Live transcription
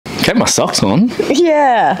kept my socks on.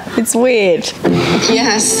 Yeah, it's weird.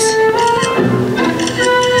 Yes.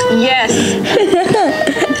 Yes.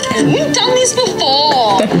 You've done this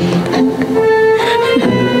before.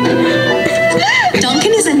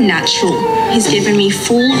 Duncan is a natural. He's given me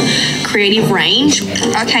full creative range.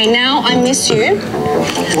 Okay, now I miss you.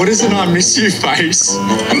 What is an I miss you face?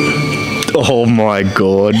 Oh my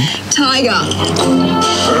God. Tiger.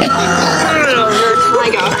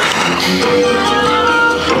 Tiger.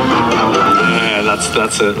 Yeah,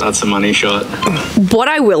 that's a money shot. What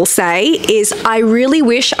I will say is I really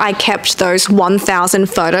wish I kept those 1,000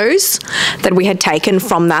 photos that we had taken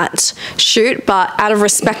from that shoot, but out of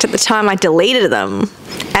respect at the time, I deleted them.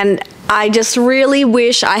 And I just really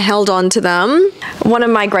wish I held on to them. One of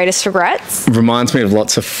my greatest regrets. Reminds me of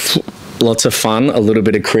lots of fun, a little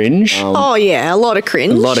bit of cringe. Oh yeah, a lot of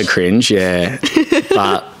cringe. A lot of cringe, yeah.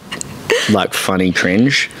 But like funny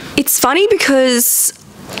cringe. It's funny because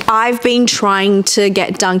I've been trying to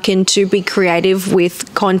get Duncan to be creative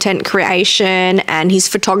with content creation and his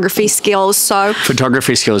photography skills. So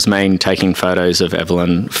photography skills mean taking photos of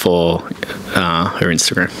Evelyn for her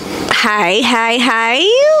Instagram. Hey,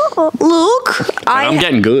 look. I'm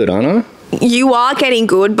getting good, aren't I? You are getting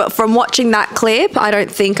good, but from watching that clip, I don't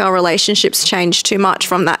think our relationship's changed too much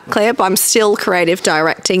from that clip. I'm still creative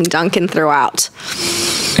directing Duncan throughout.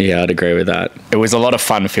 Yeah, I'd agree with that. It was a lot of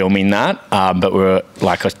fun filming that, but we were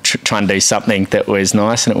like trying to do something that was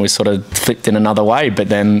nice, and it was sort of flipped in another way. But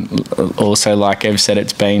then also, like Ev said,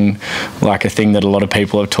 it's been like a thing that a lot of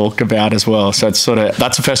people have talked about as well. So it's sort of,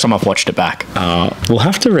 that's the first time I've watched it back. We'll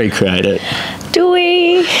have to recreate it. Do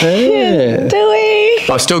we? Yeah. Do we?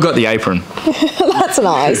 I've still got the apron. That's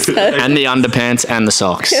nice. And the underpants and the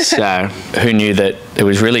socks. So who knew that it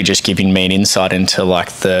was really just giving me an insight into like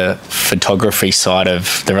the photography side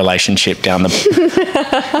of the relationship down the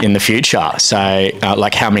in the future. So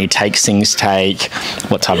like how many takes things take,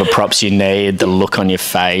 what type of props you need, the look on your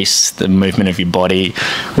face, the movement of your body.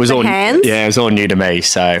 It was all hands? Yeah, it was all new to me.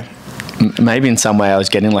 So maybe in some way I was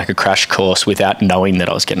getting like a crash course without knowing that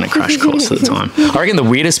I was getting a crash course at the time. I reckon the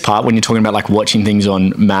weirdest part when you're talking about like watching things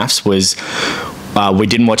on MAFS was we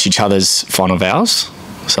didn't watch each other's final vows.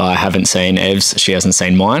 So I haven't seen Ev's, she hasn't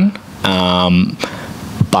seen mine.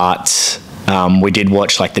 But we did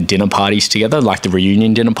watch like the dinner parties together, like the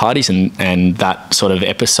reunion dinner parties and that sort of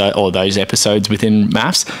episode, or those episodes within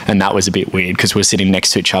MAFS. And that was a bit weird because we're sitting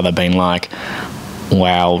next to each other being like,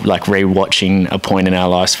 wow, like re-watching a point in our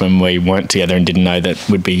lives when we weren't together and didn't know that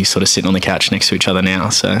we'd be sort of sitting on the couch next to each other now.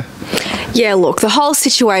 So yeah, look, the whole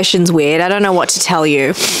situation's weird. I don't know what to tell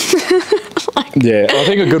you. Yeah, I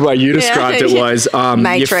think a good way you described it was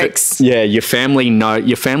Matrix. Your family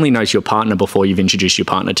knows your partner before you've introduced your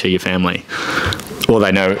partner to your family, or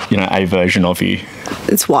they know a version of you.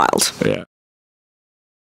 It's wild. Yeah.